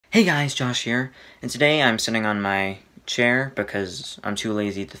Hey guys, Josh here, and today I'm sitting on my chair because I'm too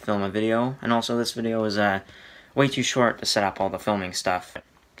lazy to film a video, and also this video is way too short to set up all the filming stuff.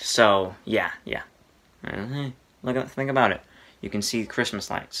 So, yeah. Think about it. You can see Christmas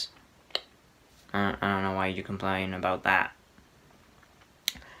lights. I don't know why you complain about that.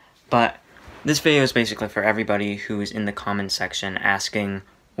 But this video is basically for everybody who is in the comment section asking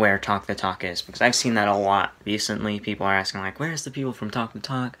where Talk the Talk is, because I've seen that a lot recently. People are asking like, where's the people from Talk the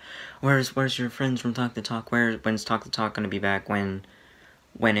Talk? Where's your friends from Talk the Talk? When's Talk the Talk gonna be back? When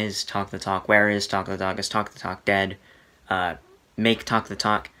is Talk the Talk? Where is Talk the Talk? Is Talk the Talk dead? Make Talk the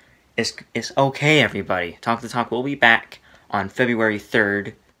Talk. It's okay, everybody. Talk the Talk will be back on February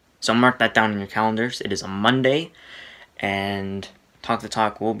 3rd. So mark that down in your calendars. It is a Monday, and Talk the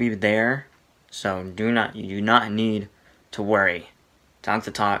Talk will be there. So you do not need to worry. Talk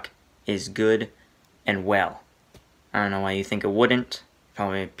the Talk is good and well. I don't know why you think it wouldn't.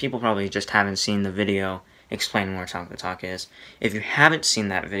 People probably just haven't seen the video explaining where Talk the Talk is. If you haven't seen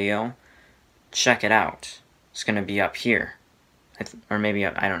that video, check it out. It's gonna be up here. Or maybe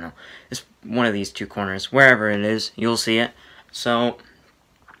up, I don't know. It's one of these two corners. Wherever it is, you'll see it. So,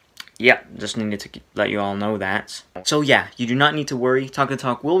 yeah, just needed to let you all know that. So yeah, you do not need to worry. Talk the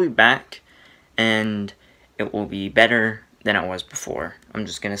Talk will be back, and it will be better than it was before. I'm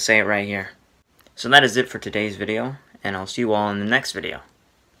just gonna say it right here. So that is it for today's video, and I'll see you all in the next video.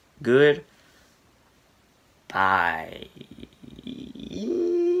 Goodbye.